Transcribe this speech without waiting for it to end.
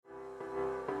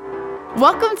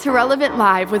Welcome to Relevant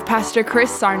Live with Pastor Chris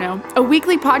Sarno, a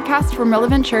weekly podcast from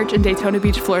Relevant Church in Daytona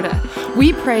Beach, Florida.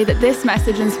 We pray that this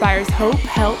message inspires hope,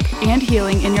 help, and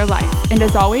healing in your life. And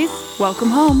as always, welcome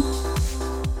home.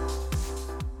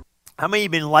 How many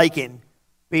of you have been liking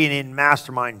being in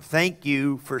Mastermind? Thank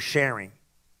you for sharing.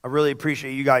 I really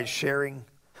appreciate you guys sharing.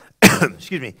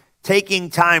 Excuse me. Taking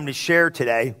time to share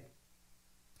today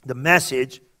the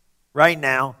message right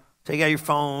now. Take out your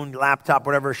phone, laptop,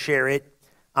 whatever, share it.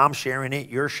 I'm sharing it,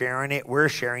 you're sharing it, we're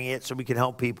sharing it so we can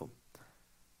help people.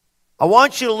 I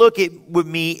want you to look with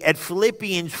me at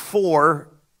Philippians 4,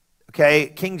 okay?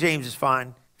 King James is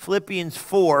fine. Philippians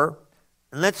 4,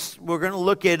 and we're going to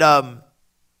look at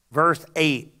verse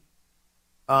 8.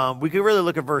 We could really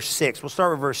look at verse 6. We'll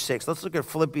start with verse 6. Let's look at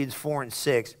Philippians 4 and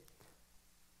 6.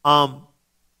 The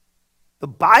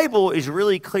Bible is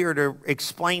really clear to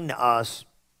explain to us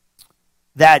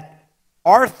that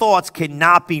our thoughts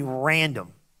cannot be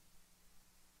random.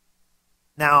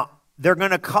 Now, they're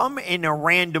going to come in a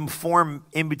random form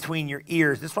in between your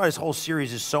ears. That's why this whole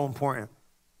series is so important.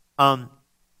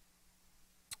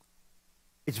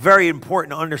 It's very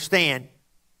important to understand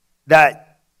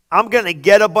that I'm going to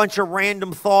get a bunch of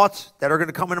random thoughts that are going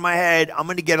to come into my head. I'm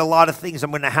going to get a lot of things I'm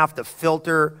going to have to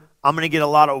filter. I'm going to get a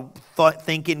lot of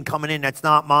thinking coming in that's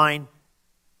not mine.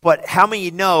 But how many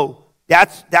of you know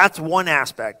that's one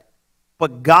aspect?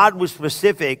 But God was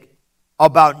specific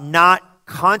about not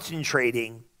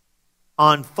concentrating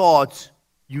on thoughts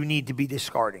you need to be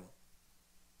discarding.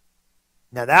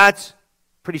 Now that's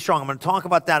pretty strong. I'm going to talk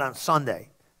about that on Sunday.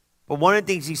 But one of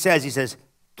the things he says,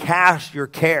 cast your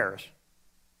cares.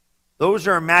 Those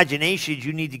are imaginations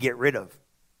you need to get rid of.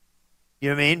 You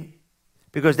know what I mean?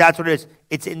 Because that's what it is.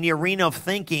 It's in the arena of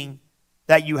thinking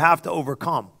that you have to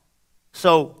overcome.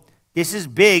 So this is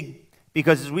big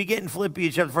because as we get in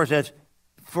Philippians chapter 4, it says,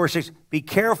 4:6, be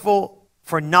careful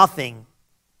for nothing,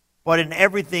 but in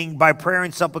everything by prayer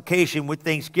and supplication with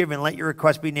thanksgiving, let your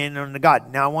requests be made known to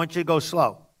God. Now I want you to go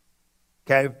slow.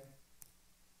 Okay?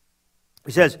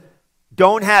 It says,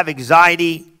 don't have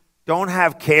anxiety, don't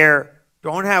have care,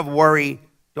 don't have worry,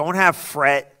 don't have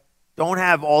fret, don't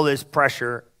have all this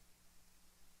pressure.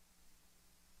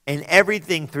 And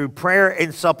everything through prayer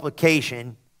and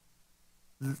supplication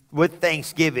with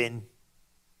thanksgiving,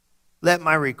 let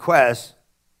my requests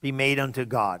be made unto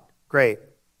God. Great.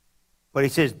 But he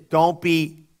says, don't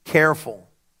be careful.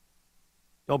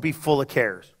 Don't be full of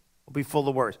cares. Don't be full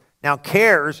of worries. Now,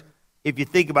 cares, if you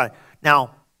think about it.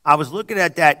 Now, I was looking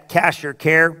at that cast your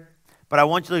care, but I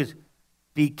want you to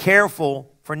be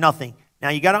careful for nothing.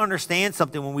 Now, you got to understand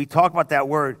something when we talk about that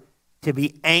word, to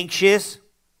be anxious,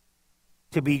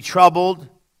 to be troubled,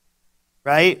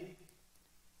 right?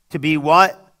 To be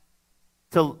what?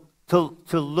 To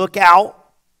look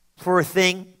out for a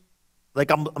thing. Like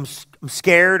I'm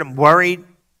scared, I'm worried.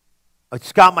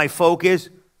 It's got my focus.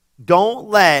 Don't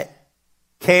let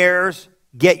cares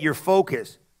get your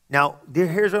focus. Now,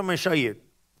 here's what I'm going to show you.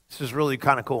 This is really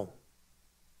kind of cool.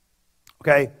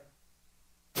 Okay?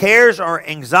 Cares are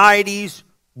anxieties,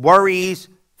 worries,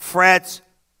 frets.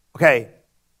 Okay.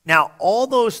 Now, all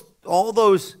those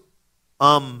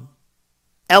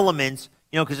elements,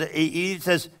 you know, because it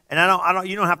says, and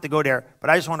you don't have to go there, but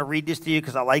I just want to read this to you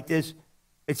because I like this.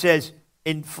 It says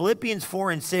in Philippians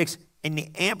 4 and 6, in the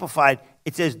Amplified,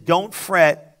 it says, don't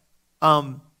fret.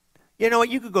 You know what?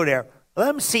 You could go there. Let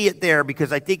them see it there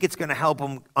because I think it's going to help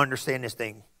them understand this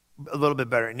thing a little bit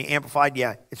better. In the Amplified,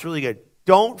 yeah, it's really good.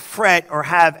 Don't fret or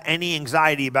have any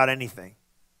anxiety about anything.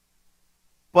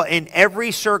 But in every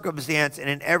circumstance and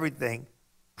in everything,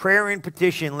 prayer and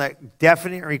petition, let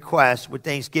definite requests with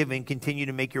thanksgiving continue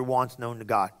to make your wants known to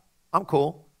God. I'm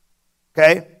cool.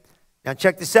 Okay? Now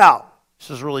check this out.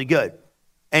 This is really good.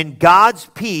 And God's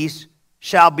peace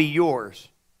shall be yours.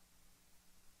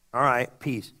 All right,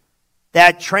 peace.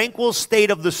 That tranquil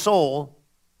state of the soul.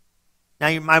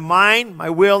 Now my mind, my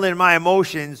will, and my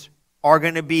emotions are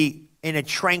going to be in a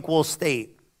tranquil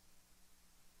state.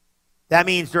 That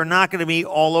means they're not going to be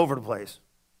all over the place.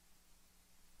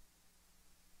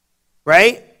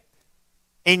 Right?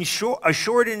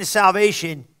 Assured in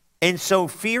salvation, and so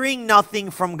fearing nothing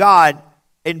from God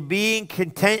and being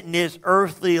content in this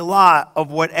earthly lot of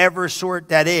whatever sort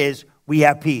that is, we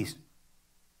have peace.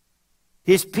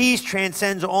 His peace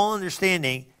transcends all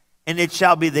understanding, and it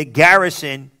shall be the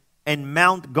garrison and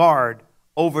mount guard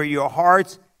over your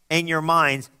hearts and your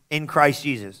minds in Christ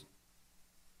Jesus.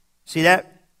 See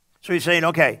that? So he's saying,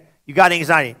 okay, you got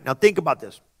anxiety. Now think about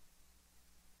this.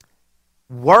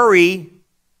 Worry,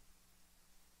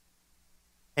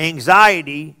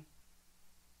 anxiety,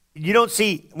 you don't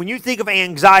see, when you think of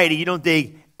anxiety, you don't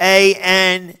think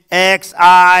A-N-X-I-E-T.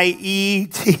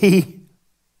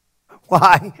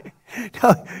 Why?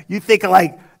 No, you think of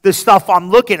like the stuff I'm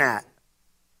looking at.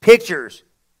 Pictures.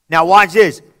 Now watch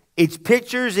this. It's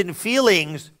pictures and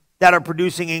feelings that are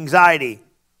producing anxiety.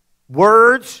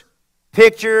 Words,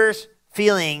 pictures,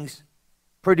 feelings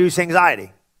produce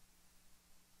anxiety.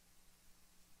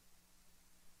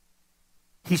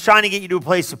 He's trying to get you to a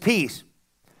place of peace.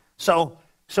 So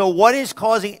what is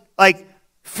causing, like,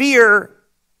 fear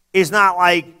is not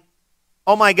like,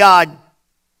 oh my God,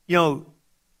 you know,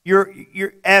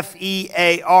 you're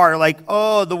F-E-A-R, like,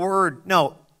 oh, the word.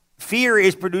 No, fear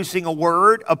is producing a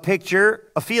word, a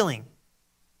picture, a feeling.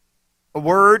 A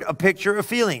word, a picture, a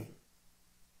feeling.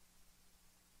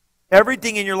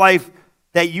 Everything in your life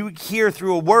that you hear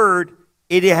through a word,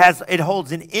 it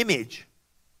holds an image.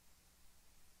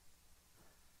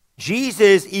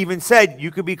 Jesus even said you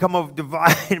could become a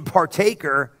divine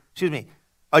partaker,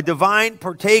 a divine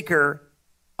partaker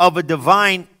of a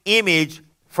divine image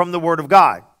from the Word of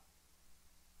God.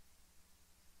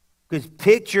 Because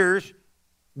pictures,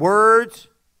 words,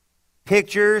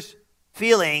 pictures,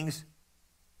 feelings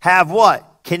have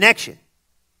what? Connection.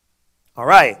 All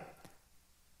right.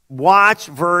 Watch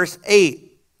verse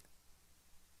 8.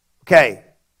 Okay.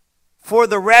 For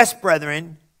the rest,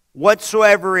 brethren,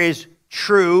 whatsoever is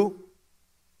true.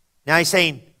 Now he's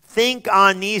saying, think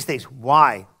on these things.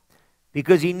 Why?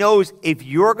 Because he knows if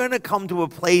you're going to come to a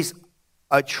place,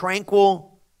 a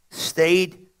tranquil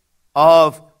state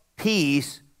of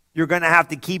peace, you're going to have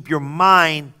to keep your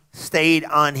mind stayed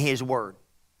on his word.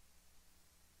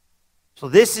 So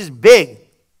this is big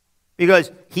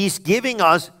because he's giving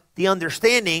us the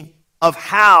understanding of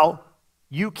how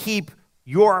you keep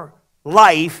your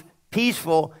life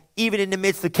peaceful even in the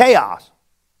midst of chaos.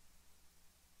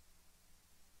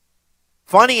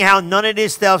 Funny how none of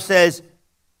this stuff says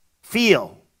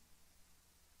feel.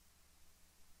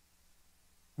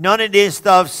 None of this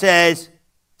stuff says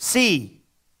see.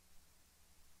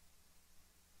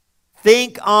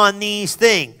 Think on these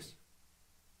things.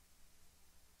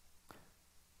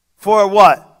 For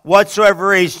what?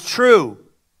 Whatsoever is true.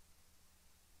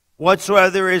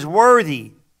 Whatsoever is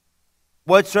worthy.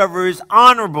 Whatsoever is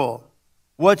honorable.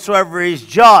 Whatsoever is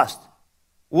just.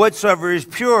 Whatsoever is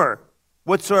pure.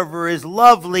 Whatsoever is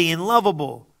lovely and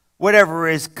lovable. Whatever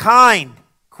is kind,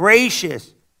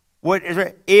 gracious.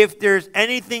 If there's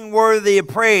anything worthy of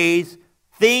praise,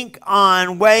 think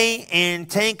on, weigh, and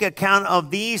take account of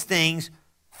these things.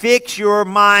 Fix your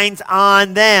minds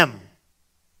on them.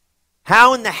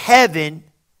 How in the heaven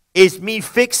is me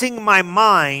fixing my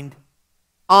mind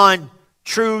on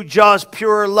true, just,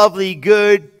 pure, lovely,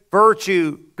 good,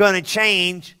 virtue going to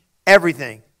change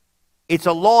everything? It's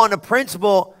a law and a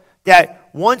principle that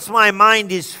once my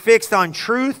mind is fixed on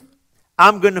truth,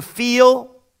 I'm going to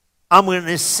feel, I'm going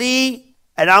to see,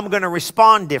 and I'm going to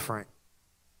respond different.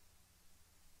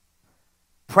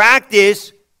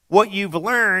 Practice what you've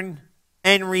learned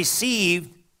and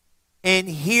received and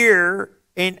hear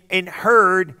and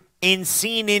heard and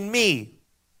seen in me.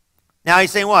 Now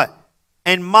he's saying what?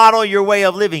 And model your way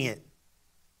of living it.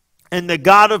 And the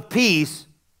God of peace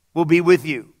will be with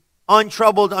you.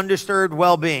 Untroubled, undisturbed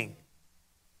well-being.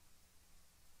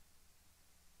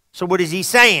 So what is he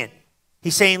saying?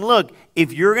 He's saying, look,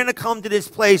 if you're going to come to this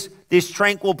place, this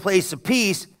tranquil place of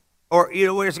peace, or you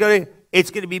know where it's going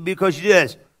to be because you do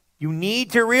this. You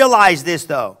need to realize this,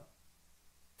 though.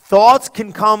 Thoughts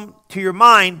can come to your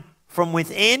mind from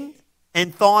within,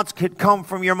 and thoughts could come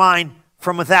from your mind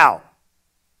from without.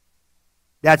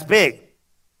 That's big.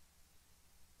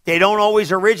 They don't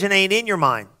always originate in your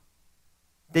mind.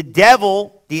 The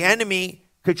devil, the enemy,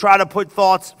 could try to put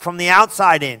thoughts from the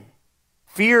outside in.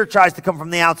 Fear tries to come from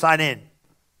the outside in.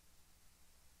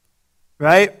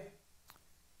 Right?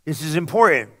 This is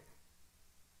important.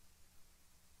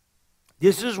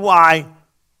 This is why,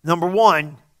 number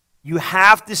one, you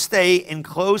have to stay in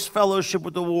close fellowship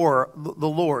with the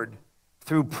Lord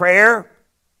through prayer,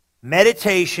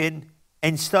 meditation,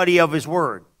 and study of his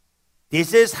word.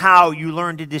 This is how you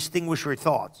learn to distinguish your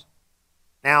thoughts.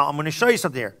 Now, I'm going to show you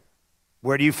something here.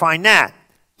 Where do you find that?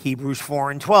 Hebrews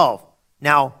 4 and 12.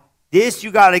 Now, this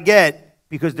you got to get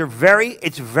because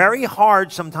it's very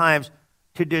hard sometimes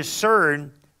to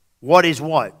discern what is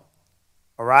what.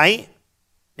 All right?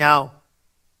 Now,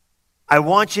 I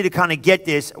want you to kind of get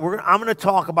this. I'm going to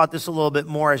talk about this a little bit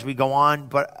more as we go on,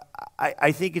 but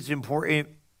I think it's important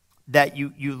that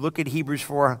you look at Hebrews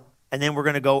 4, and then we're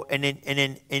going to go, and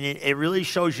then it really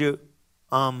shows you.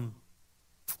 And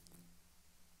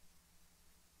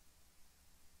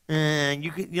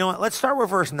you know what? Let's start with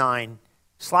verse 9.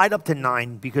 Slide up to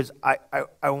 9 because I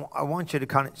want you to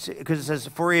kind of see, because it says,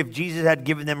 for if Jesus had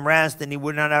given them rest, then he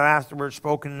would not have afterwards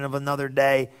spoken of another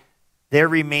day. there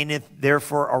remaineth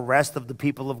therefore a rest of the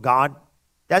people of God.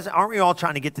 Aren't we all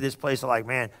trying to get to this place of like,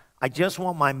 man, I just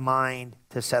want my mind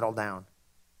to settle down.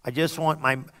 I just want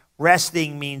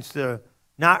resting means to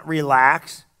not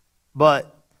relax,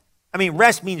 but,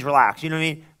 rest means relax, you know what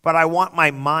I mean? But I want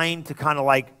my mind to kind of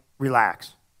like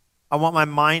relax. I want my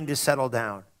mind to settle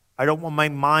down. I don't want my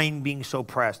mind being so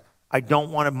pressed. I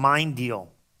don't want to mind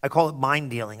deal. I call it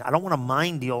mind dealing. I don't want to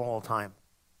mind deal all the time.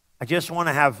 I just want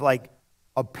to have like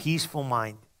a peaceful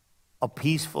mind, a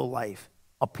peaceful life,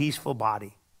 a peaceful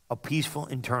body, a peaceful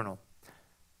internal.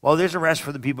 Well, there's a rest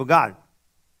for the people of God.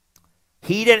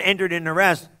 He that entered into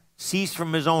rest ceased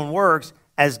from his own works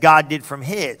as God did from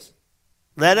his.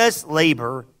 Let us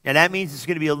labor. Now that means it's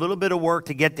going to be a little bit of work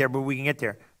to get there, but we can get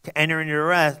there. To enter into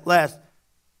rest,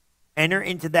 enter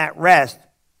into that rest.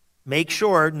 Make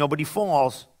sure nobody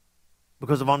falls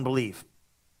because of unbelief.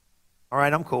 All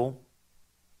right, I'm cool.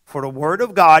 For the word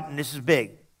of God, and this is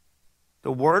big,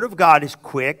 the word of God is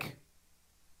quick,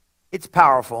 it's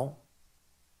powerful,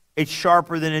 it's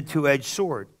sharper than a two-edged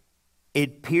sword.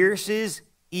 It pierces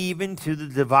even to the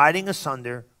dividing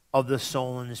asunder of the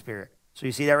soul and the spirit. So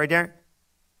you see that right there?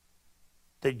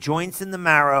 The joints and the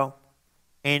marrow,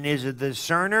 and is a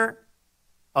discerner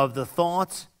of the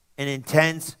thoughts and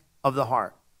intents of the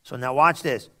heart. So now watch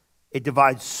this. It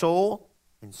divides soul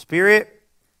and spirit,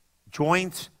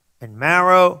 joints and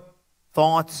marrow,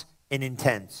 thoughts and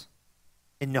intents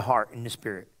in the heart, in the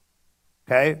spirit.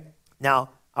 Okay? Now,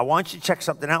 I want you to check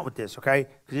something out with this, okay?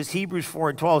 Because this Hebrews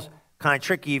 4 and 12 is kind of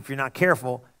tricky if you're not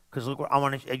careful, because look, I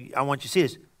want you to see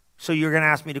this. So you're going to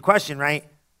ask me the question, right?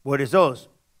 What is those?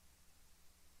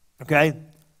 Okay?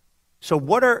 So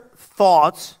what are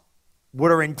thoughts?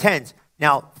 What are intents?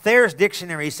 Now, Thayer's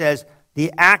dictionary says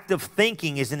the act of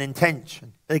thinking is an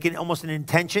intention, like almost an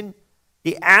intention.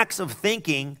 The acts of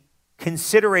thinking,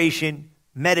 consideration,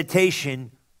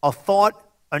 meditation, a thought,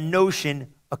 a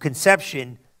notion, a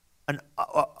conception,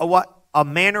 a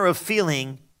manner of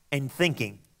feeling and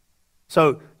thinking.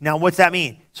 So now what's that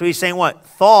mean? So he's saying what?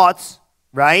 Thoughts,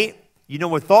 right? You know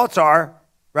what thoughts are,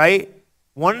 right?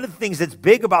 One of the things that's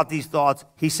big about these thoughts,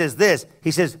 he says this.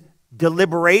 He says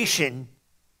deliberation.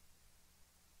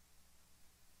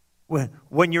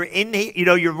 When you're in,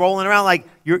 you're rolling around like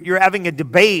you're having a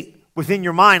debate within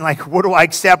your mind, like what do I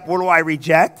accept, what do I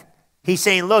reject? He's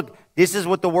saying, look, this is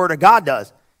what the Word of God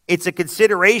does. It's a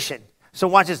consideration. So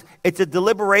watch this. It's a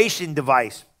deliberation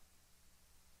device.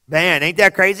 Man, ain't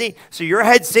that crazy? So your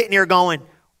head's sitting here going,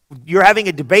 you're having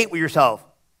a debate with yourself.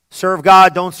 Serve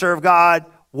God, don't serve God.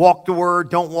 Walk the Word,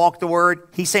 don't walk the Word.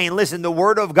 He's saying, listen, the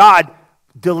Word of God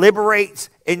deliberates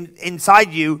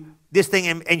inside you this thing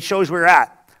and shows where you're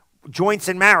at. Joints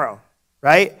and marrow,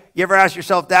 right? You ever ask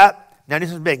yourself that? Now,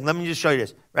 this is big. Let me just show you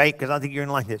this, right? Because I think you're going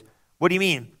to like this. What do you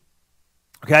mean?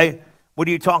 Okay? What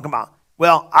are you talking about?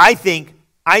 Well, I think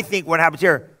what happens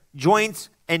here, joints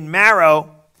and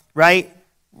marrow, right,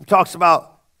 talks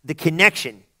about the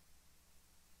connection.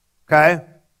 Okay?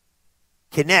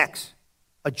 Connects.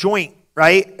 A joint,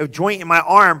 right? A joint in my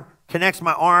arm connects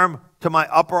my arm to my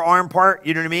upper arm part,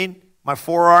 you know what I mean? My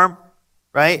forearm,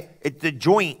 right? The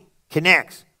joint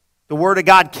connects. The Word of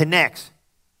God connects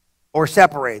or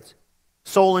separates.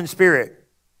 Soul and spirit,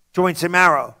 joints and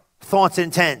marrow, thoughts and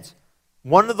intents.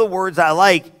 One of the words I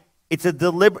like, it's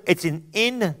an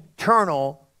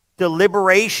internal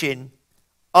deliberation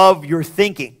of your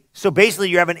thinking. So basically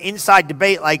you have an inside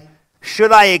debate like,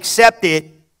 should I accept it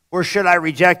or should I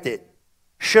reject it?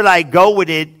 Should I go with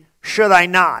it? Should I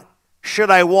not? Should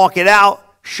I walk it out?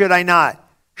 Should I not?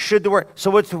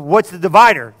 So what's the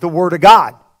divider? The Word of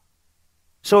God.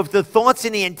 So if the thoughts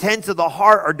and the intents of the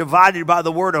heart are divided by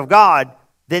the Word of God,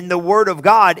 then the Word of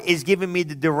God is giving me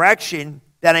the direction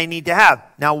that I need to have.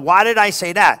 Now, why did I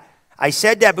say that? I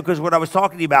said that because what I was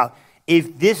talking to you about,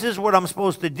 if this is what I'm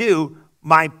supposed to do,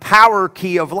 my power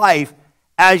key of life,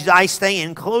 as I stay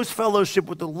in close fellowship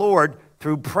with the Lord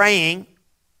through praying,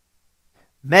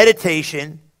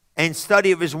 meditation, and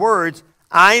study of His words,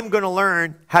 I'm going to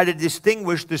learn how to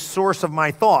distinguish the source of my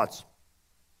thoughts.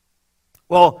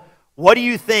 Well, what do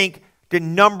you think the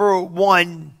number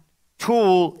one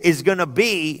tool is going to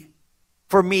be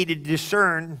for me to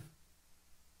discern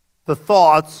the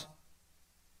thoughts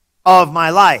of my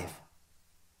life?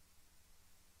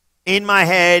 In my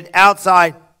head,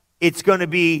 outside, it's going to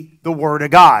be the Word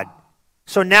of God.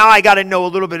 So now I got to know a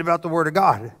little bit about the Word of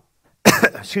God.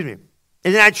 Excuse me.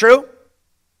 Isn't that true?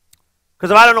 Because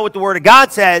if I don't know what the Word of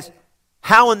God says,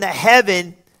 how in the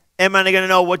heaven am I going to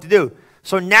know what to do?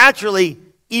 So naturally,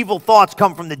 evil thoughts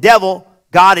come from the devil.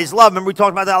 God is love. Remember we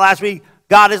talked about that last week?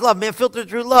 God is love. Man, filtered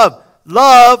through love.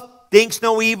 Love thinks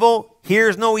no evil,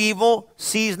 hears no evil,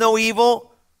 sees no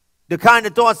evil. The kind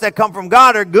of thoughts that come from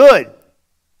God are good.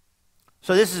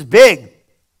 So this is big.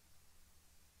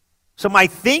 So my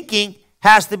thinking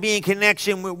has to be in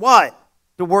connection with what?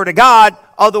 The Word of God.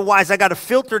 Otherwise, I got to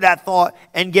filter that thought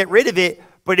and get rid of it.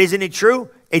 But isn't it true?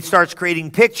 It starts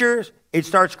creating pictures. It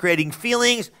starts creating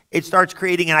feelings. It starts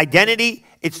creating an identity.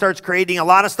 It starts creating a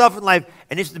lot of stuff in life.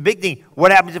 And this is the big thing.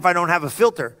 What happens if I don't have a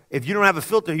filter? If you don't have a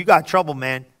filter, you got trouble,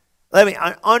 man.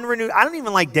 Unrenewed. I don't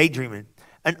even like daydreaming.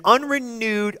 An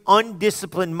unrenewed,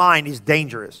 undisciplined mind is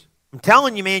dangerous. I'm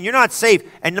telling you, man, you're not safe.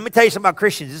 And let me tell you something about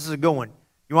Christians. This is a good one.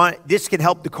 This can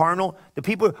help the carnal.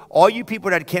 All you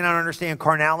people that cannot understand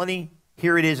carnality,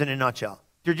 here it is in a nutshell.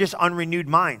 They're just unrenewed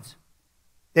minds.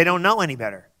 They don't know any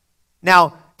better.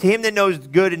 Now, to him that knows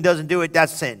good and doesn't do it,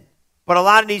 that's sin. But a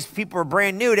lot of these people are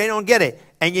brand new. They don't get it.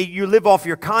 And you live off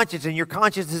your conscience, and your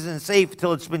conscience isn't safe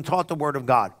until it's been taught the Word of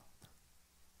God.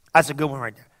 That's a good one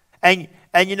right there.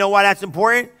 And you know why that's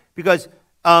important? Because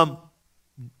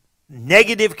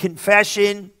negative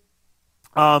confession,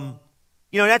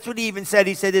 that's what he even said.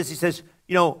 He said this. He says,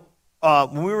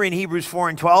 when we were in Hebrews 4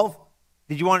 and 12,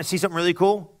 did you want to see something really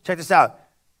cool? Check this out.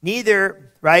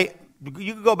 Neither, right?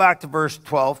 You can go back to verse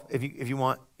 12 if you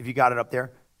want, if you got it up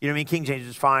there. You know what I mean? King James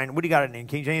is fine. What do you got it in?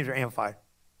 King James or Amplified?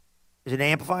 Is it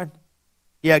Amplified?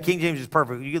 Yeah, King James is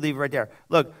perfect. You can leave it right there.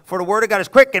 Look, for the Word of God is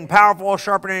quick and powerful,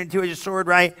 sharper than a two-edged sword,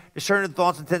 right? Discerning the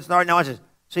thoughts and intents of the heart. Now watch this.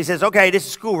 So he says, okay, this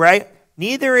is cool, right?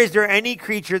 Neither is there any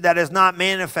creature that is not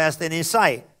manifest in his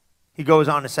sight. He goes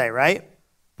on to say, right?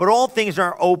 But all things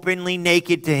are openly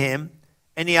naked to him,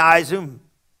 and the eyes of him.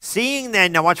 Seeing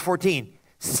then, now watch 14.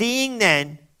 Seeing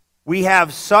then, we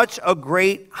have such a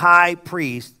great high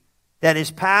priest that is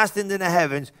passed into the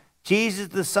heavens, Jesus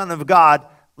the Son of God,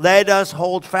 let us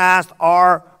hold fast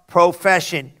our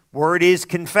profession. Word is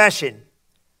confession.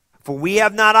 For we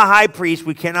have not a high priest,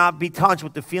 we cannot be touched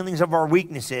with the feelings of our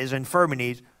weaknesses and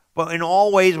infirmities, but in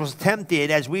all ways was tempted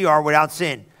as we are without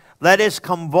sin. Let us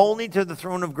come boldly to the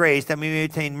throne of grace that we may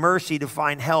obtain mercy to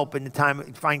find help in the time,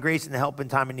 find grace and help in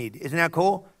time of need. Isn't that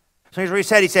cool? So here's what he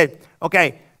said. He said,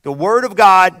 okay, the Word of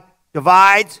God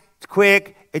divides, it's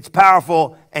quick, it's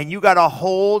powerful, and you got to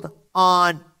hold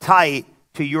on tight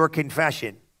to your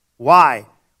confession. Why?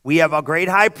 We have a great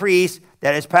high priest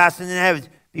that has passed into the heavens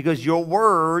because your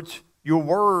words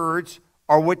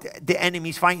are what the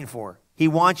enemy's fighting for. He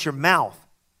wants your mouth.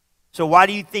 So why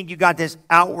do you think you got this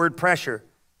outward pressure?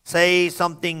 Say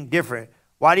something different.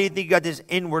 Why do you think you got this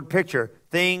inward picture?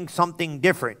 Think something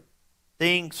different.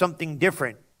 Think something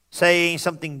different. Say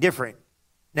something different.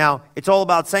 Now, it's all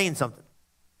about saying something.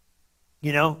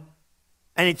 And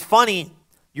it's funny,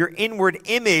 your inward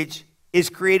image is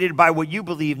created by what you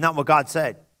believe, not what God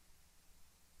said.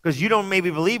 Because you don't maybe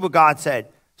believe what God said.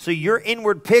 So your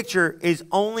inward picture is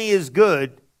only as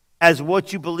good as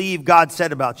what you believe God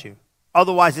said about you.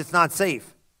 Otherwise, it's not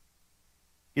safe.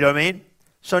 You know what I mean?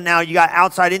 So now you got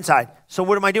outside, inside. So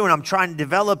what am I doing? I'm trying to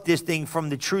develop this thing from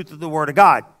the truth of the Word of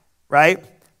God, right?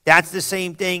 That's the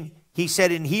same thing he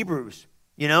said in Hebrews.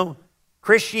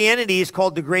 Christianity is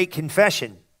called the Great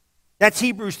Confession. That's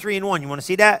Hebrews 3 and 1. You want to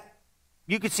see that?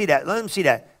 You can see that. Let them see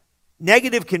that.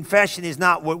 Negative confession is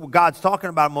not what God's talking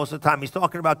about most of the time. He's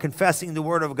talking about confessing the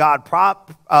Word of God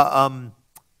properly.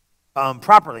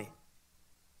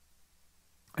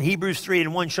 Hebrews 3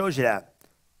 and 1 shows you that.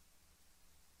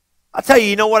 I'll tell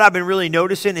you, what I've been really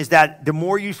noticing is that the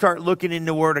more you start looking in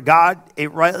the Word of God,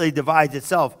 it rightly divides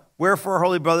itself. Wherefore,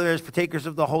 holy brothers, partakers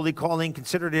of the holy calling,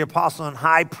 consider the apostle and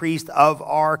high priest of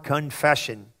our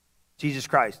confession, Jesus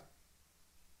Christ.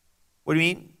 What do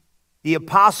you mean? The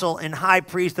apostle and high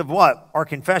priest of what? Our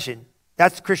confession.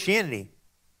 That's Christianity.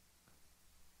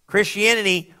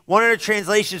 Christianity, one of the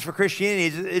translations for Christianity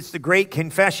is it's the Great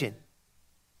Confession.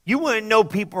 You wouldn't know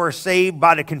people are saved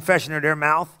by the confession of their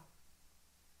mouth.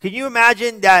 Can you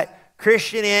imagine that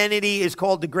Christianity is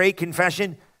called the Great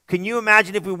Confession? Can you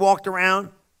imagine if we walked around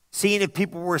seeing if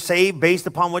people were saved based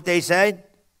upon what they said?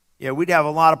 Yeah, we'd have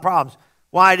a lot of problems.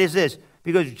 Why is this?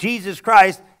 Because Jesus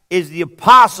Christ is the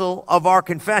apostle of our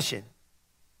confession.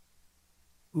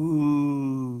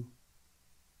 Ooh,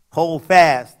 hold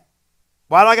fast.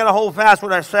 Why do I got to hold fast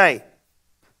what I say?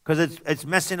 Because it's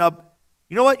messing up.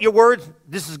 You know what? Your words,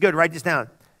 this is good. Write this down.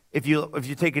 If you're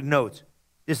taking notes,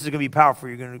 this is going to be powerful.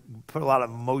 You're going to put a lot of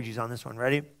emojis on this one.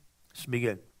 Ready? This will be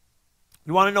good.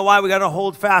 You want to know why we got to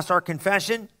hold fast our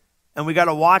confession? And we got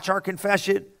to watch our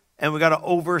confession? And we got to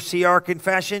oversee our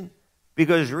confession?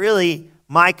 Because really,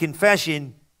 my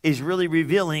confession is really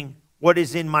revealing what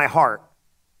is in my heart.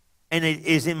 And it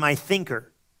is in my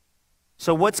thinker.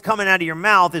 So what's coming out of your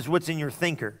mouth is what's in your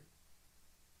thinker.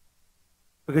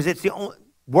 Because it's the only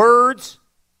words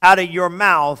out of your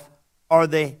mouth are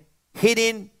the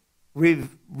hidden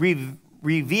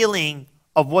revealing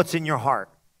of what's in your heart.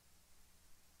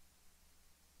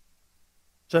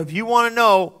 So if you want to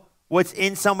know what's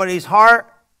in somebody's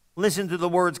heart, listen to the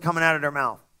words coming out of their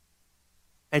mouth.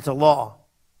 It's a law.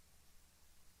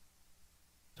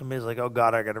 Somebody's like, oh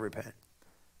God, I got to repent.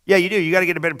 Yeah, you do. You got to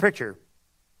get a better picture.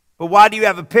 But why do you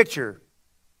have a picture?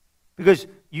 Because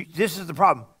this is the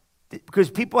problem. Because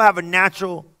people have a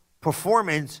natural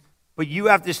performance, but you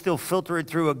have to still filter it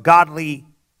through a godly,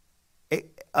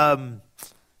 I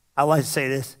like to say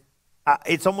this,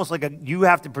 it's almost like you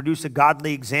have to produce a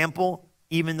godly example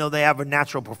even though they have a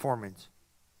natural performance.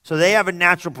 So they have a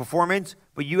natural performance,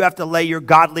 but you have to lay your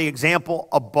godly example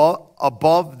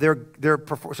above their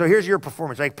performance. So here's your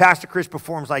performance. Like Pastor Chris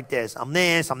performs like this. I'm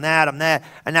this, I'm that, I'm that.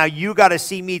 And now you got to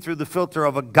see me through the filter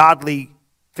of a godly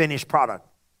finished product.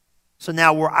 So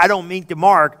now where I don't meet the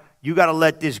mark, you got to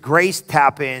let this grace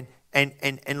tap in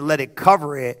and let it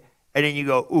cover it. And then you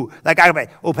go, ooh, like I go,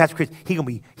 oh, Pastor Chris, he gonna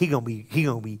be getting me.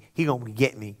 He gonna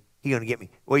get me.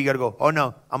 Well, you got to go, oh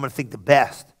no, I'm gonna think the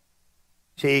best.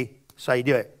 See? That's how you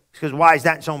do it. Because why is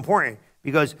that so important?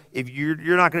 Because if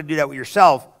you're not going to do that with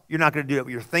yourself, you're not going to do that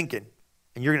with your thinking.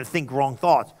 And you're going to think wrong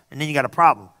thoughts. And then you got a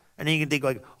problem. And then you can think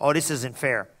like, oh, this isn't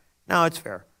fair. No, it's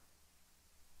fair.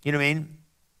 You know what I mean?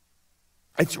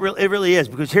 It really is.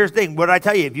 Because here's the thing. What I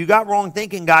tell you, if you got wrong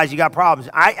thinking, guys, you got problems.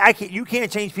 You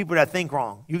can't change people that think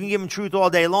wrong. You can give them truth all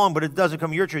day long, but it doesn't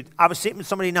come your truth. I was sitting with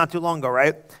somebody not too long ago,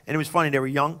 right? And it was funny. They were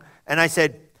young. And I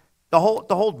said, the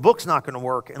whole book's not going to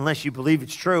work unless you believe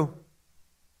it's true.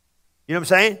 You know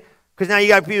what I'm saying? Because now you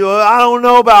got people, I don't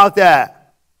know about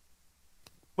that.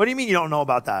 What do you mean you don't know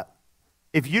about that?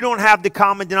 If you don't have the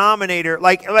common denominator,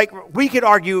 like we could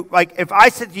argue, like if I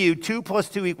said to you 2 +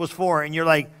 2 = 4, and you're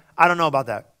like, I don't know about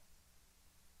that.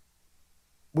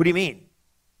 What do you mean?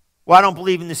 Well, I don't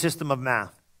believe in the system of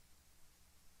math.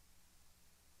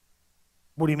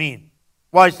 What do you mean?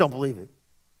 Well, I just don't believe it.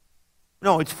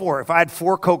 No, it's 4. If I had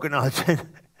 4 coconuts,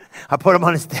 I put them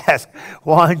on his desk.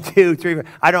 1, 2, 3. 4.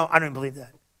 I don't even believe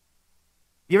that.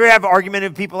 You ever have an argument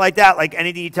with people like that? Like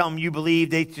anything you tell them you believe,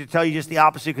 they tell you just the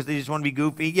opposite because they just want to be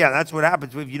goofy. Yeah, that's what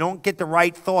happens. If you don't get the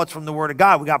right thoughts from the Word of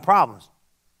God, we got problems.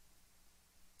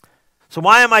 So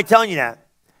why am I telling you that?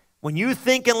 When you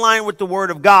think in line with the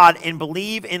Word of God and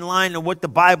believe in line with what the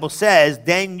Bible says,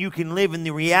 then you can live in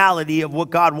the reality of what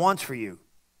God wants for you.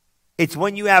 It's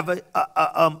when you have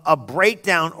a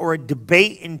breakdown or a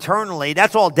debate internally.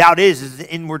 That's all doubt is an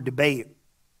inward debate.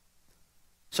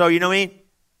 So, you know what I mean?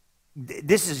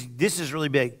 This is really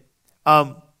big.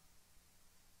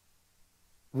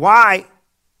 Why?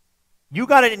 You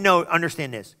got to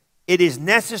understand this. It is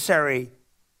necessary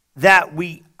that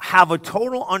we have a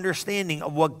total understanding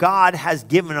of what God has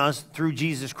given us through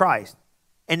Jesus Christ,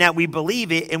 and that we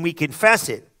believe it and we confess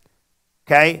it.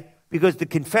 Okay? Because the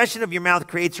confession of your mouth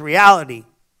creates a reality.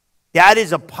 That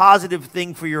is a positive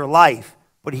thing for your life.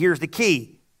 But here's the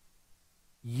key.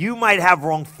 You might have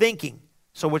wrong thinking.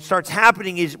 So what starts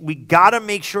happening is we got to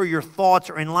make sure your thoughts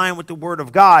are in line with the Word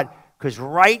of God, because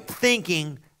right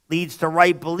thinking leads to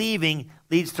right believing,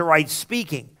 leads to right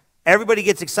speaking. Everybody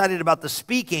gets excited about the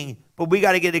speaking, but we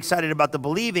got to get excited about the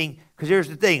believing, because here's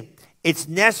the thing. It's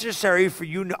necessary for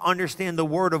you to understand the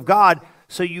Word of God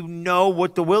so you know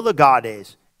what the will of God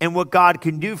is and what God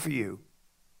can do for you.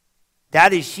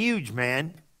 That is huge,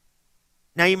 man.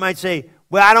 Now you might say,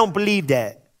 well, I don't believe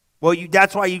that. Well,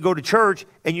 that's why you go to church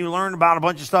and you learn about a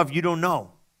bunch of stuff you don't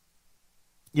know.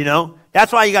 You know?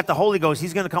 That's why you got the Holy Ghost.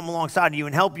 He's going to come alongside of you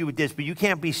and help you with this, but you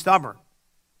can't be stubborn.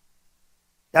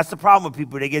 That's the problem with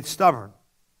people. They get stubborn.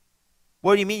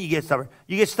 What do you mean you get stubborn?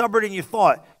 You get stubborn in your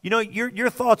thought. You know, your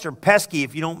thoughts are pesky.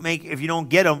 If you don't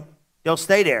get them, they'll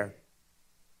stay there.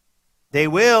 They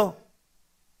will.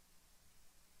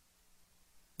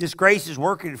 This grace is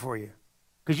working for you.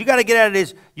 Because you got to get out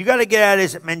of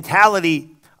this,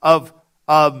 mentality of,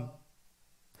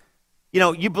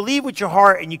 you believe with your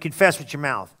heart and you confess with your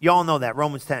mouth. You all know that,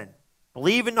 Romans 10.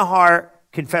 Believe in the heart,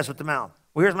 confess with the mouth.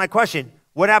 Well, here's my question.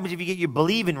 What happens if you get your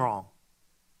believing wrong?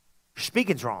 Your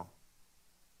speaking's wrong.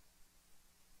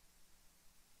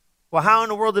 Well, how in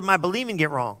the world did my believing get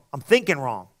wrong? I'm thinking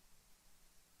wrong.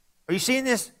 Are you seeing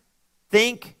this?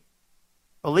 Think,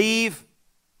 believe,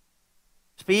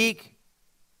 speak.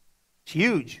 It's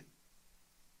huge.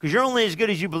 Because you're only as good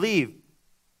as you believe.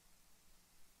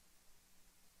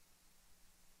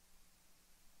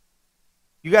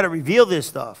 You got to reveal this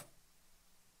stuff.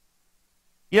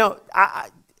 You know,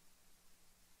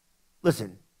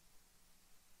 listen.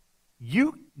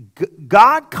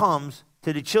 God comes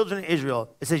to the children of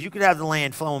Israel. It says you could have the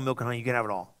land flowing with milk and honey. You can have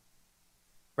it all.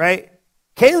 Right?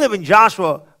 Caleb and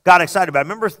Joshua got excited about it.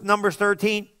 Remember Numbers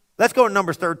 13? Let's go to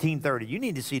Numbers 13:30. You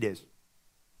need to see this.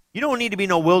 You don't need to be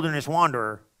no wilderness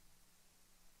wanderer.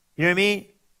 You know what I mean?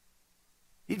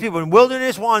 These people are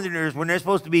wilderness wanderers when they're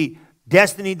supposed to be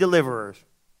destiny deliverers.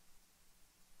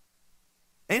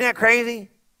 Ain't that crazy?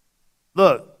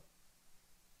 Look.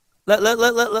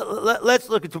 Let's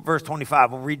look at verse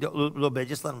 25. We'll read a little bit.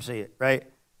 Just let them see it, right?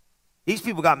 These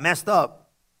people got messed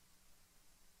up.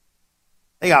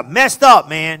 They got messed up,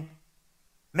 man.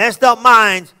 Messed up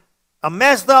minds. A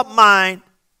messed up mind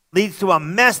leads to a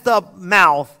messed up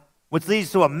mouth, which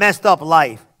leads to a messed up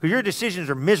life. Because your decisions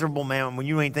are miserable, man, when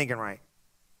you ain't thinking right.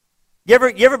 You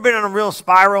ever been on a real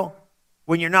spiral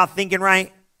when you're not thinking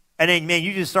right? And then, man,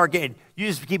 you just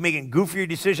keep making goofier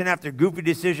decision after goofy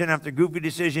decision after goofy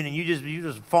decision, and you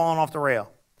just falling off the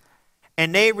rail.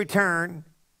 And they return.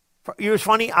 It was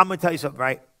funny. I'm going to tell you something,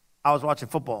 right? I was watching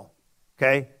football,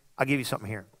 okay? I'll give you something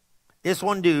here. This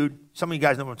one dude, some of you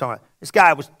guys know what I'm talking about. This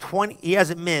guy was 20. He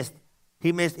hasn't missed. He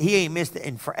ain't missed it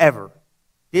in forever.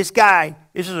 This guy,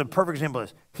 this is a perfect example of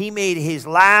this. He made his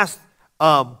last,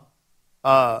 30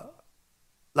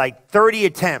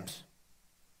 attempts.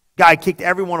 Guy kicked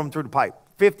every one of them through the pipe.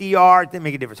 50 yards, didn't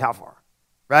make a difference how far.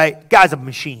 Right? Guy's a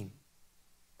machine.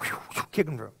 Kick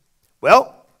him through.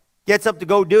 Well, gets up to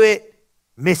go do it,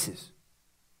 misses.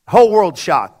 Whole world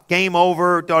shocked. Game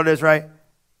over, thought this, right?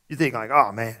 You think like,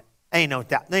 oh man, there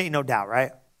ain't no doubt,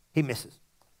 right? He misses.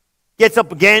 Gets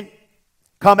up again,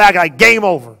 come back like game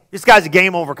over. This guy's a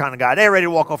game over kind of guy. They're ready to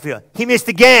walk off field. He missed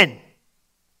again.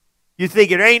 You think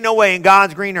there ain't no way in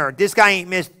God's green earth. This guy ain't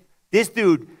missed. This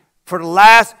dude, for the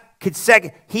last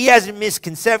he hasn't missed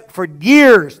for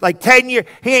years, like 10 years.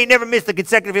 He ain't never missed a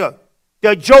consecutive field.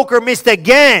 The Joker missed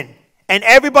again. And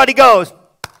everybody goes,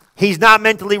 he's not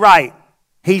mentally right.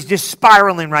 He's just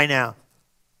spiraling right now.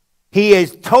 He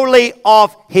is totally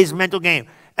off his mental game.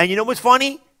 And you know what's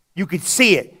funny? You could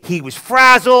see it. He was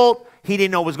frazzled. He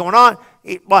didn't know what was going on.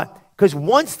 Because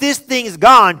once this thing is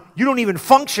gone, you don't even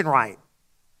function right.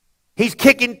 He's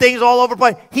kicking things all over the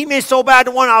place. He missed so bad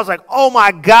to one. I was like, oh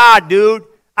my God, dude.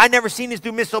 I never seen this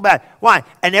dude miss so bad. Why?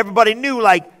 And everybody knew,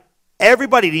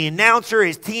 everybody, the announcer,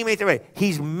 his teammates, everybody,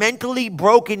 he's mentally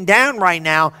broken down right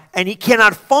now, and he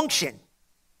cannot function.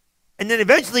 And then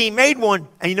eventually he made one,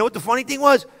 and you know what the funny thing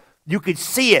was? You could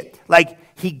see it.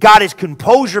 He got his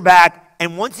composure back,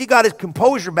 and once he got his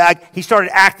composure back, he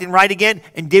started acting right again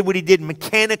and did what he did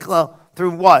mechanical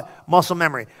through what? Muscle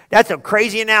memory. That's a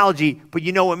crazy analogy, but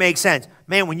you know what makes sense.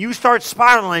 Man, when you start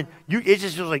spiraling, it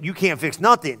just feels like you can't fix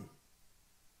nothing.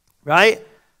 Right?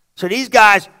 So these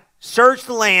guys searched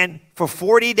the land for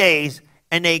 40 days,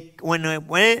 and when they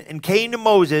went and came to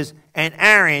Moses and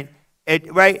Aaron,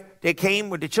 they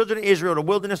came with the children of Israel, the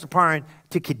wilderness of Paran,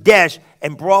 to Kadesh,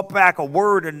 and brought back a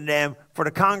word unto them for the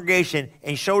congregation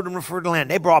and showed them the fruit of the land.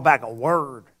 They brought back a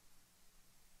word.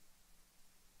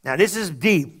 Now, this is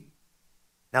deep.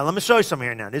 Now, let me show you something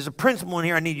here now. There's a principle in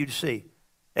here I need you to see.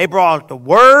 They brought the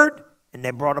word, and they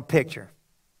brought a picture.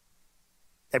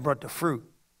 They brought the fruit.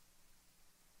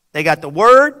 They got the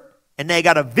word, and they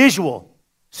got a visual.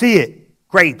 See it.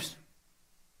 Grapes.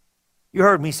 You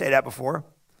heard me say that before.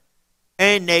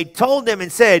 And they told them and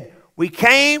said, we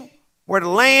came where the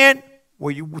land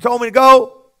where you told me to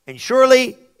go, and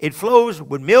surely it flows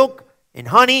with milk and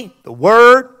honey. The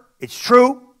word, it's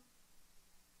true.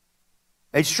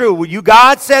 It's true. What you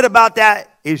God said about that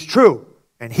is true.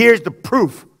 And here's the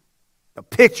proof, the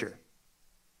picture.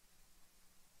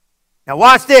 Now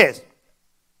watch this.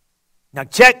 Now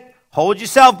check, hold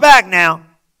yourself back now.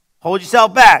 Hold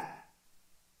yourself back.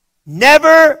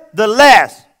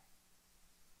 Nevertheless,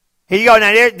 here you go.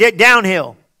 Now they're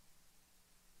downhill.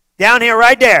 Downhill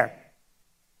right there.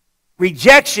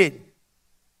 Rejection.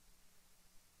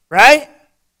 Right?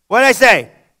 What did I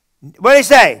say? What did I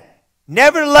say?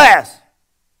 Nevertheless.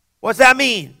 What's that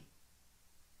mean?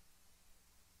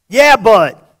 Yeah,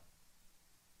 but.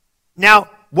 Now,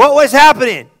 what was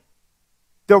happening?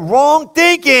 The wrong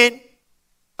thinking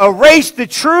erased the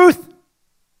truth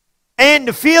and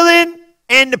the feeling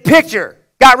and the picture.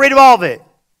 Got rid of all of it.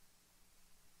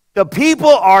 The people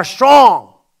are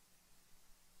strong.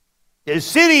 The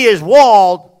city is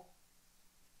walled,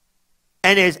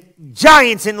 and there's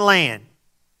giants in the land.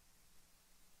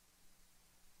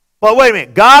 But wait a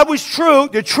minute. God was true,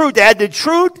 the truth. They had the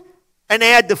truth, and they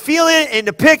had the feeling and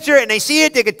the picture, and they see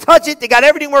it, they could touch it, they got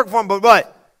everything working for them, but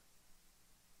what?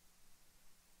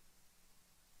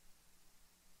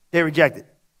 They rejected.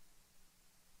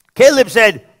 Caleb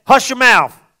said, hush your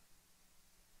mouth.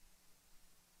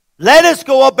 Let us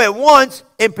go up at once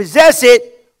and possess it,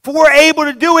 for we're able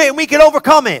to do it and we can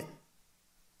overcome it.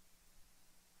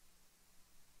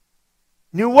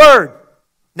 New word.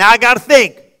 Now I got to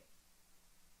think.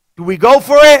 Do we go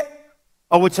for it?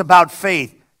 Oh, it's about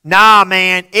faith. Nah,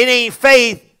 man, it ain't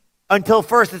faith until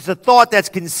first it's a thought that's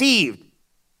conceived.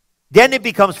 Then it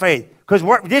becomes faith. Because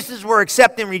this is where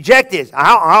accept and reject is.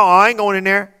 I ain't going in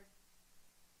there.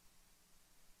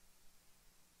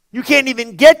 You can't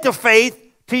even get to faith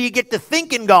till you get the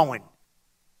thinking going.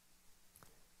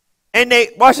 And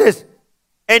watch this.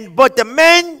 But the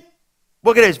men,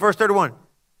 look at this, verse 31.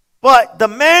 But the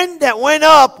men that went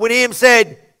up with him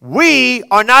said, we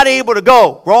are not able to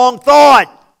go. Wrong thought.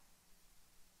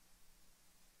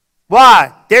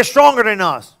 Why? They're stronger than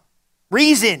us.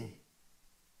 Reason.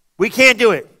 We can't do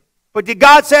it. But did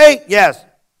God say? Yes.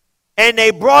 And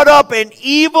they brought up an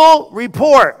evil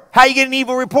report. How you get an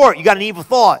evil report? You got an evil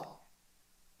thought.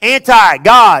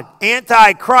 Anti-God,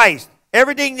 anti-Christ.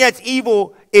 Everything that's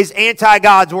evil is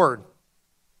anti-God's word.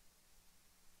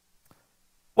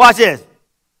 Watch this.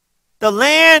 The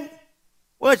land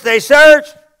which they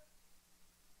searched,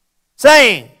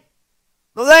 saying,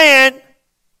 the land,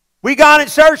 we gone and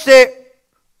searched it.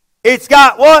 It's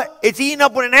got what? It's eaten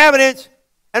up with inhabitants.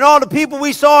 And all the people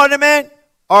we saw in the men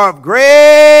are of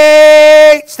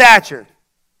great stature.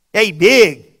 They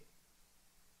big.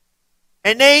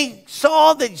 And they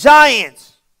saw the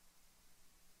giants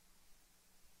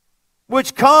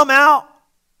which come out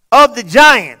of the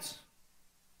giants,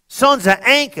 sons of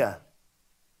Anka.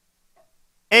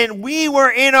 And we were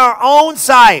in our own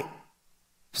sight.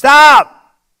 Stop.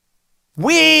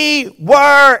 We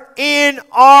were in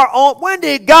our own. When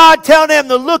did God tell them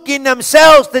to look in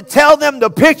themselves to tell them the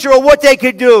picture of what they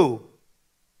could do?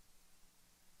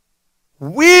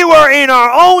 We were in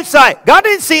our own sight. God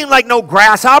didn't see him like no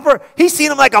grasshopper. He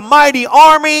seen him like a mighty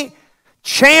army,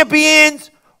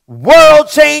 champions, world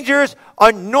changers,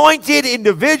 anointed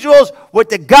individuals with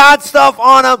the God stuff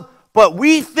on them. But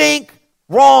we think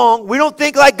wrong. We don't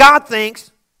think like God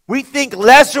thinks. We think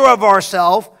lesser of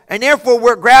ourselves. And therefore,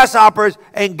 we're grasshoppers,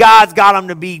 and God's got them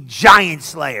to be giant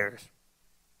slayers.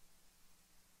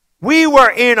 We were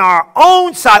in our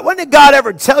own sight. When did God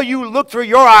ever tell you, look through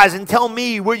your eyes and tell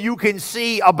me what you can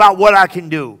see about what I can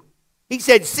do? He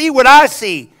said, see what I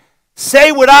see.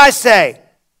 Say what I say.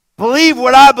 Believe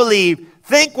what I believe.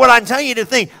 Think what I'm telling you to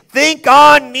think. Think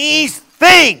on these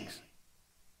things.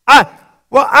 I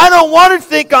don't want to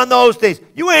think on those things.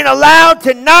 You ain't allowed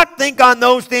to not think on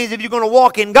those things if you're going to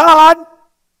walk in God.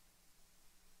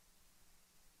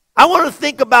 I want to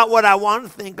think about what I want to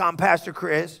think on, Pastor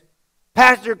Chris.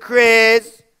 Pastor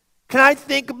Chris, can I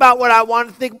think about what I want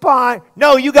to think upon?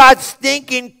 No, you got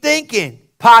stinking thinking,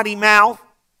 potty mouth.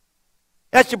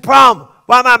 That's your problem.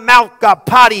 Why my mouth got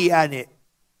potty in it?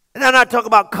 And I'm not talking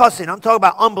about cussing. I'm talking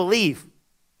about unbelief.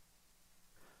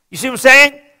 You see what I'm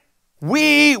saying?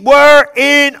 We were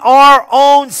in our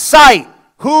own sight.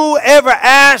 Whoever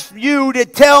asked you to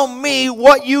tell me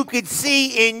what you could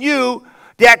see in you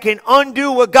that can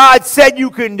undo what God said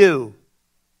you can do?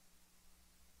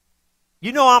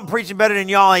 You know I'm preaching better than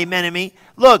y'all, amen to me.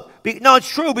 Look, no, it's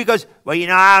true because, well, you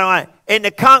know, I don't want it.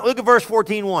 And look at verse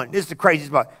 14:1. This is the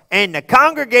craziest part. And the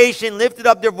congregation lifted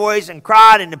up their voice and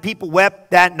cried, and the people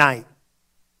wept that night.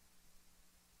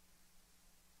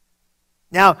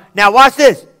 Now watch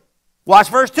this. Watch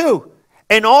verse 2.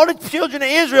 And all the children of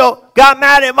Israel got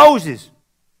mad at Moses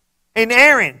and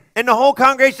Aaron. And the whole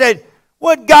congregation said,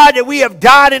 what God that we have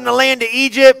died in the land of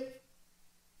Egypt?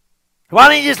 Why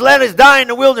don't you just let us die in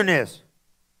the wilderness?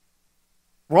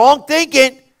 Wrong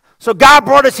thinking. So God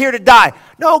brought us here to die.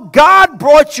 No, God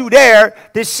brought you there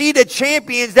to see the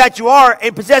champions that you are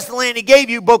and possess the land he gave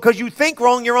you, because you think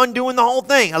wrong, you're undoing the whole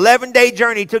thing. 11-day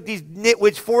journey took these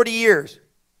nitwits 40 years.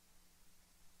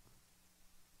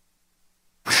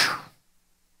 Whew.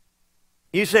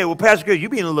 You say, well, Pastor Chris, you're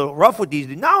being a little rough with these.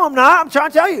 No, I'm not. I'm trying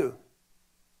to tell you.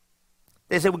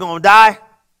 They said, we're going to die.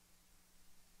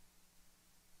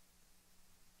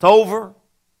 It's over.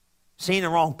 Seen the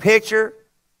wrong picture.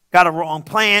 Got a wrong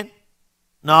plan.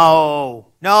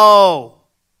 No.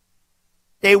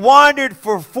 They wandered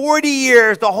for 40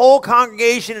 years, the whole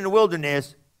congregation in the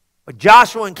wilderness. But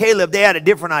Joshua and Caleb, they had a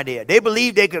different idea. They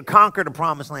believed they could conquer the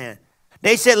promised land.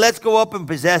 They said, let's go up and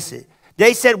possess it.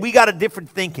 They said, we got a different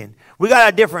thinking. We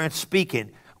got a different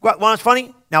speaking. What's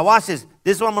funny? Now watch this.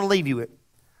 This is what I'm going to leave you with.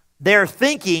 Their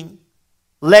thinking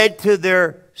led to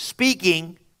their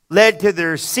speaking, led to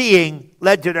their seeing,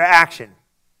 led to their action.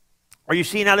 Are you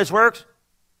seeing how this works?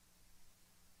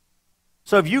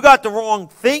 So if you got the wrong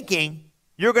thinking,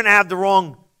 you're going to have the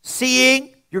wrong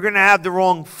seeing, you're going to have the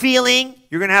wrong feeling,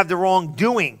 you're going to have the wrong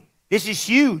doing. This is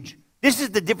huge. This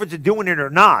is the difference of doing it or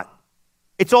not.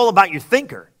 It's all about your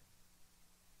thinker.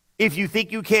 If you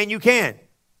think you can, you can.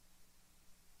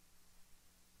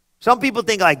 Some people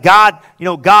think like God,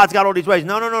 God's got all these ways.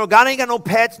 No. God ain't got no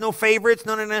pets, no favorites,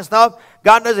 none of that stuff.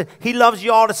 God doesn't. He loves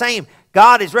you all the same.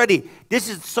 God is ready. This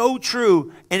is so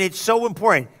true, and it's so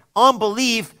important.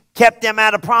 Unbelief kept them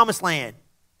out of promised land.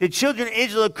 The children of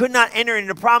Israel could not enter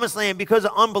into the promised land because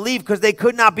of unbelief, because they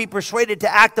could not be persuaded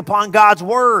to act upon God's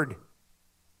word.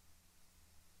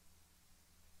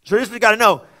 So this is what you got to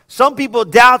know. Some people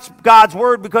doubt God's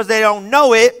word because they don't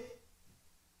know it,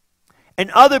 and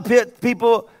other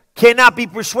people cannot be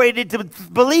persuaded to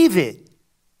believe it.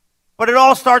 But it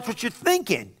all starts with your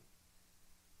thinking.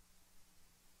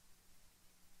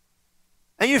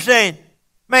 And you're saying,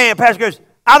 man, Pastor Chris,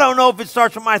 I don't know if it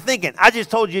starts with my thinking. I just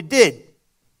told you it did.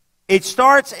 It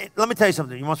starts, let me tell you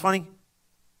something. You know what's funny?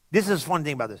 This is the funny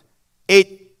thing about this.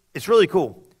 It's really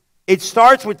cool. It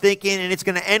starts with thinking, and it's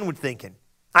going to end with thinking.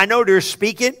 I know they're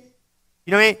speaking.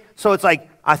 You know what I mean? So it's like,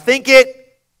 I think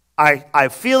it, I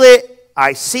feel it,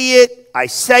 I see it, I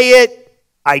say it,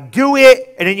 I do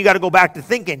it, and then you got to go back to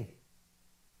thinking.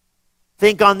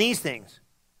 Think on these things.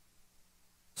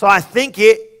 So I think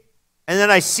it, and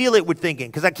then I seal it with thinking,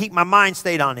 because I keep my mind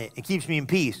stayed on it. It keeps me in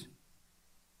peace.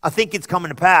 I think it's coming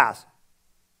to pass.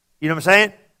 You know what I'm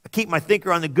saying? I keep my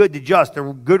thinker on the good, the just, the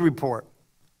good report.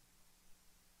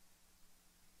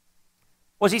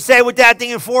 What's he say with that thing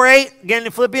in 4:8? Again,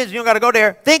 in Philippians, you don't got to go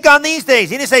there. Think on these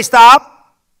things. He didn't say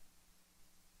stop.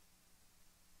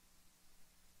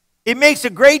 It makes a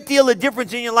great deal of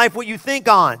difference in your life what you think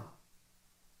on.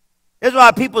 That's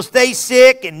why people stay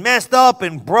sick and messed up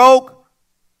and broke.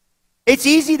 It's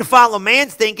easy to follow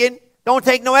man's thinking. Don't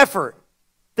take no effort.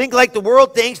 Think like the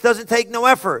world thinks, doesn't take no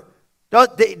effort.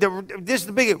 This is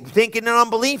the big thinking and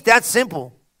unbelief. That's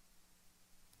simple.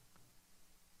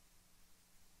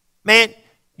 Man,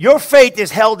 your faith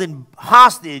is held in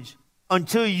hostage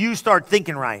until you start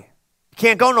thinking right. You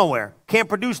can't go nowhere. Can't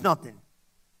produce nothing.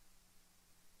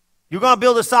 You're going to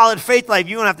build a solid faith life,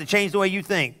 you're going to have to change the way you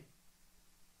think.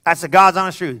 That's the God's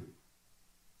honest truth.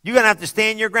 You're going to have to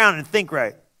stand your ground and think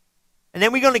right. And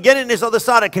then we're going to get in this other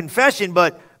side of confession,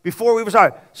 but before we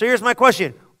start, so here's my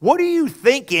question. What are you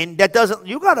thinking that doesn't,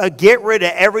 you got to get rid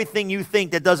of everything you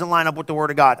think that doesn't line up with the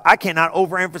Word of God. I cannot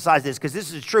overemphasize this because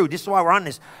this is true. This is why we're on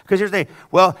this. Because here's the thing,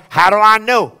 well, how do I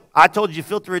know? I told you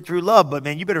filter it through love, but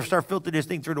man, you better start filtering this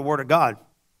thing through the Word of God.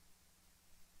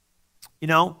 You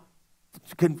know?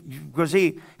 Because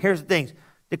here's the thing.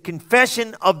 The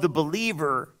confession of the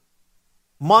believer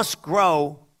must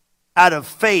grow out of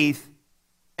faith,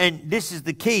 and this is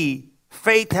the key.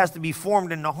 Faith has to be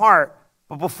formed in the heart,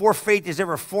 but before faith is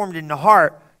ever formed in the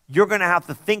heart, you're going to have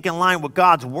to think in line with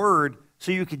God's word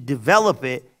so you can develop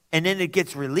it, and then it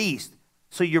gets released.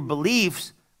 So your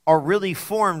beliefs are really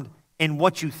formed in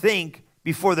what you think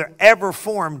before they're ever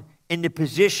formed in the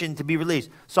position to be released.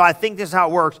 So I think this is how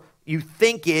it works. You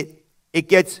think it, it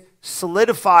gets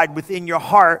solidified within your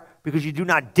heart because you do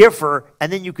not differ,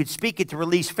 and then you could speak it to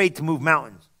release faith to move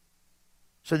mountains.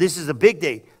 So this is a big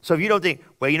day. So if you don't think,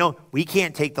 well, we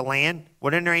can't take the land,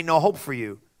 well, then there ain't no hope for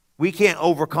you. We can't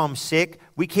overcome sick.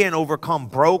 We can't overcome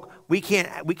broke. We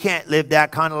can't live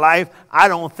that kind of life. I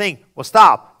don't think. Well,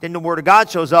 stop. Then the Word of God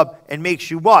shows up and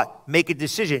makes you what? Make a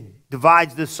decision.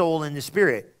 Divides the soul and the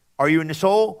spirit. Are you in the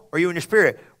soul or are you in the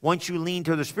spirit? Once you lean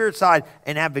to the spirit side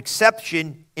and have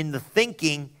exception in the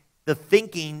thinking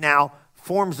now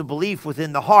forms a belief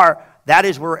within the heart. That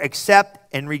is where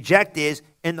accept and reject is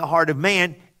in the heart of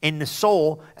man, in the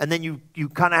soul. And then you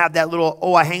kind of have that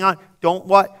little, hang on.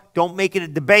 Don't make it a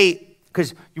debate.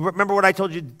 Because you remember what I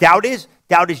told you doubt is?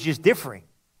 Doubt is just differing.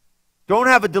 Don't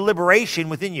have a deliberation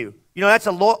within you. That's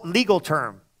a legal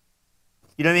term.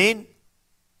 You know what I mean?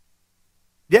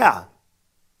 Yeah.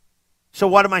 So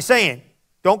what am I saying?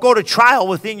 Don't go to trial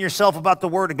within yourself about the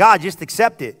Word of God. Just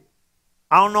accept it.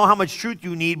 I don't know how much truth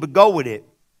you need, but go with it.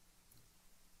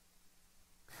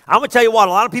 I'm going to tell you what,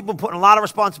 a lot of people are putting a lot of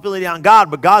responsibility on God,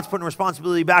 but God's putting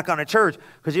responsibility back on the church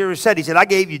because he said, I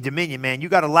gave you dominion, man. You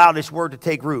got to allow this word to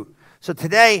take root. So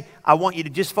today, I want you to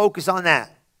just focus on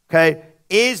that, okay?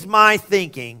 Is my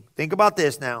thinking, think about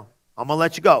this now. I'm going to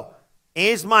let you go.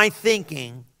 Is my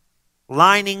thinking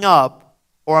lining up,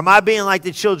 or am I being like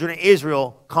the children of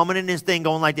Israel coming in this thing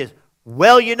going like this?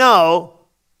 Well,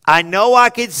 I know I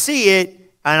can see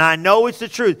it, and I know it's the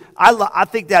truth. I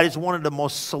think that is one of the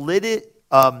most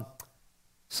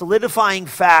solidifying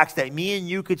facts that me and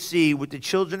you could see with the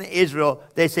children of Israel.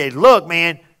 They said, look,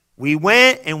 man, we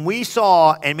went and we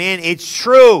saw, and man, it's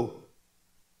true.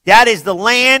 That is the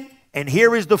land, and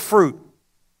here is the fruit.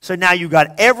 So now you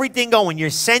got everything going. Your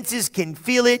senses can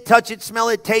feel it, touch it, smell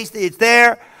it, taste it. It's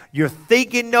there. You're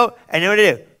thinking, no, and what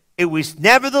it is. It was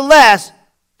nevertheless,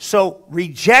 so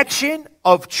rejection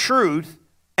of truth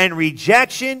And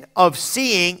rejection of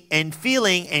seeing and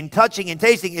feeling and touching and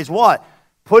tasting is what?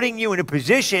 Putting you in a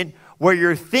position where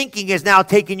your thinking is now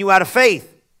taking you out of faith.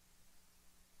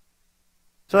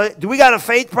 So do we got a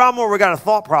faith problem or we got a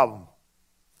thought problem?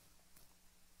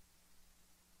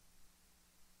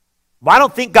 Well, I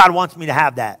don't think God wants me to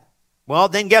have that. Well,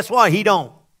 then guess what? He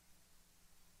don't.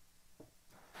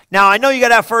 Now, I know you got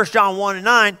to have 1 John 1 and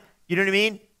 9. You know what I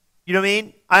mean? You know what I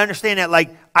mean? I understand that,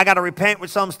 like, I got to repent with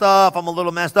some stuff. I'm a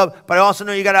little messed up. But I also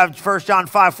know you got to have 1 John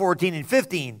 5, 14, and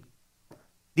 15.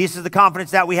 This is the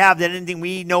confidence that we have that anything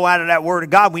we know out of that word of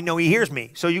God, we know he hears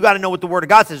me. So you got to know what the word of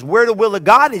God says. Where the will of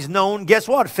God is known, guess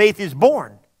what? Faith is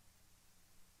born.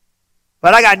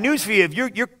 But I got news for you. If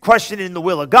you're questioning the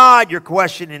will of God, you're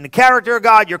questioning the character of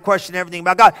God, you're questioning everything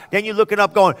about God, then you're looking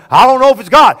up going, I don't know if it's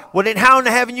God. Well, then how in the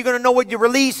heaven are you going to know what you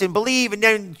release and believe? And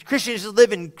then Christians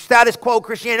live in status quo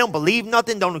Christianity. Don't believe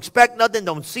nothing, don't expect nothing,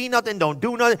 don't see nothing, don't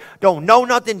do nothing, don't know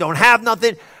nothing, don't have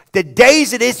nothing. The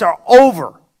days of this are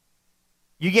over.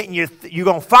 You're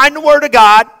going to find the word of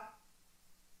God.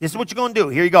 This is what you're going to do.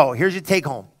 Here you go. Here's your take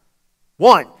home.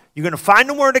 1, you're going to find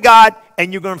the word of God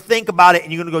and you're going to think about it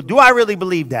and you're going to go, do I really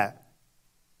believe that?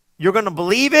 You're going to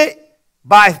believe it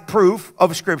by proof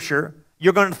of Scripture.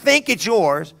 You're going to think it's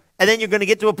yours, and then you're going to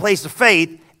get to a place of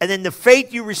faith, and then the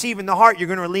faith you receive in the heart, you're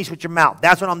going to release with your mouth.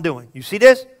 That's what I'm doing. You see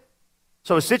this?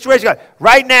 So a situation,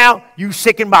 right now, you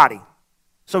sick in body.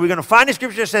 So we're going to find the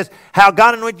Scripture that says how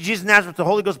God anointed Jesus of Nazareth with the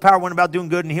Holy Ghost power, went about doing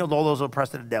good and healed all those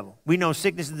oppressed of the devil. We know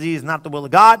sickness and disease is not the will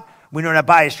of God. We know that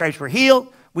by his stripes we're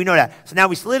healed. We know that. So now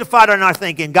we solidified on our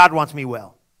thinking, God wants me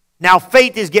well. Now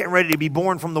faith is getting ready to be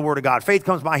born from the Word of God. Faith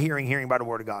comes by hearing, hearing by the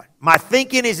Word of God. My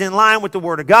thinking is in line with the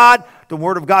Word of God. The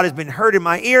Word of God has been heard in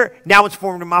my ear. Now it's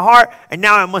formed in my heart. And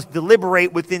now I must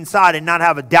deliberate with inside and not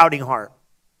have a doubting heart.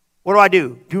 What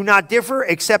do? Do not differ,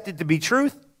 accept it to be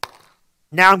truth.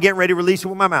 Now I'm getting ready to release it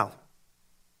with my mouth.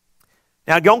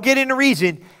 Now don't get into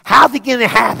reason. How's it going to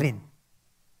happen?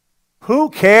 Who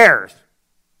cares?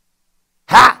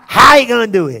 How are you going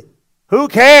to do it? Who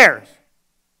cares?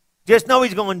 Just know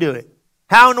he's going to do it.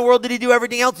 How in the world did he do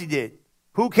everything else he did?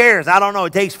 Who cares? I don't know.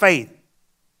 It takes faith.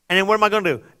 And then what am I going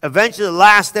to do? Eventually the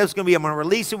last step is going to be I'm going to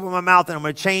release it with my mouth and I'm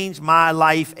going to change my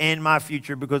life and my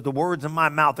future because the words in my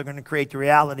mouth are going to create the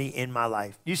reality in my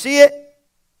life. You see it?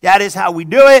 That is how we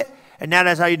do it, and that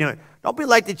is how you do it. Don't be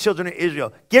like the children of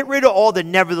Israel. Get rid of all the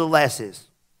neverthelesses.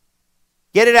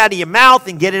 Get it out of your mouth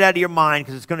and get it out of your mind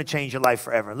because it's going to change your life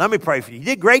forever. Let me pray for you. You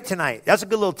did great tonight. That's a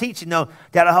good little teaching, though,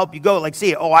 that'll help you go. Like,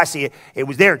 see it. Oh, I see it. It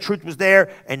was there. Truth was there,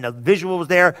 and the visual was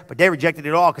there, but they rejected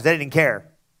it all because they didn't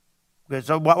care.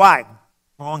 So why?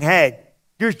 Wrong head.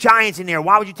 There's giants in there.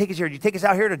 Why would you take us here? Did you take us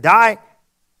out here to die?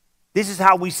 This is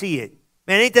how we see it.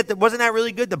 Man, wasn't that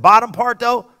really good? The bottom part,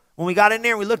 though, when we got in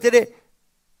there and we looked at it,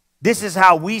 this is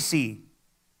how we see.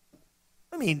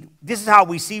 I mean, this is how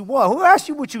we see what? Who asked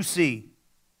you what you see?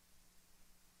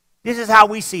 This is how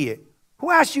we see it.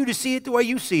 Who asked you to see it the way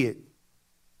you see it?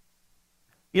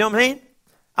 You know what I mean?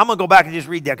 I'm going to go back and just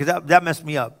read that because that messed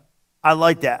me up. I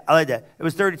like that. It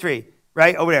was 33,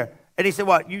 right? Over there. And he said,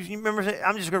 what? You remember?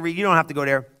 I'm just going to read. You don't have to go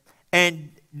there. And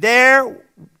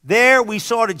there we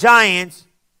saw the giants,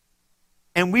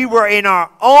 and we were in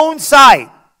our own sight.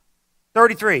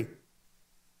 33.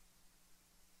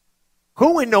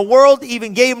 Who in the world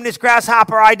even gave him this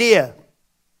grasshopper idea?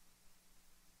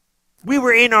 We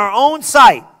were in our own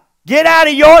sight. Get out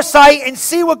of your sight and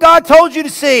see what God told you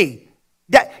to see.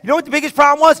 You know what the biggest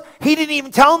problem was? He didn't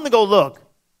even tell them to go look.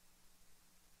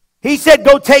 He said,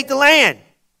 go take the land.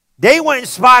 They went and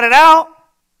spotted out.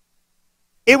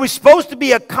 It was supposed to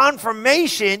be a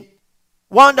confirmation,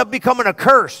 wound up becoming a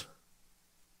curse.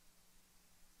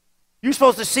 You're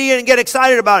supposed to see it and get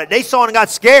excited about it. They saw it and got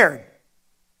scared.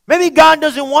 Maybe God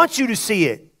doesn't want you to see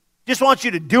it. Just wants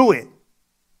you to do it.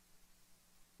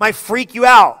 Might freak you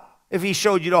out if he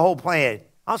showed you the whole plan.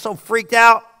 I'm so freaked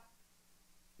out.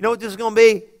 You know what this is going to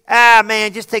be?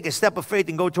 Man, just take a step of faith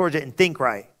and go towards it and think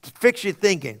right. Fix your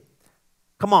thinking.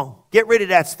 Come on, get rid of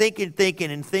that stinking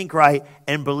thinking and think right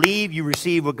and believe you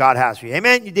receive what God has for you.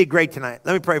 Amen? You did great tonight.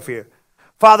 Let me pray for you.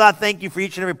 Father, I thank you for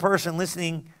each and every person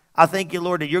listening. I thank you,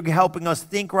 Lord, that you're helping us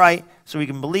think right so we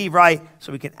can believe right,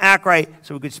 so we can act right,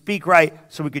 so we can speak right,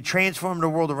 so we can transform the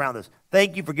world around us.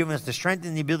 Thank you for giving us the strength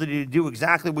and the ability to do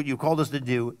exactly what you called us to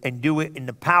do and do it in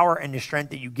the power and the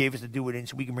strength that you gave us to do it in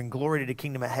so we can bring glory to the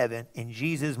kingdom of heaven. In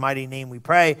Jesus' mighty name we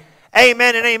pray.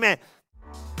 Amen and amen.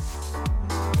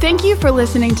 Thank you for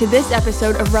listening to this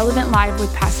episode of Relevant Live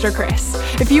with Pastor Chris.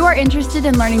 If you are interested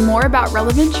in learning more about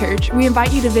Relevant Church, we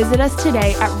invite you to visit us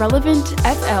today at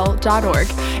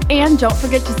relevantfl.org. And don't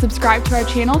forget to subscribe to our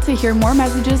channel to hear more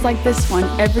messages like this one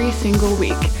every single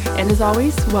week. And as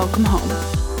always, welcome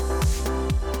home.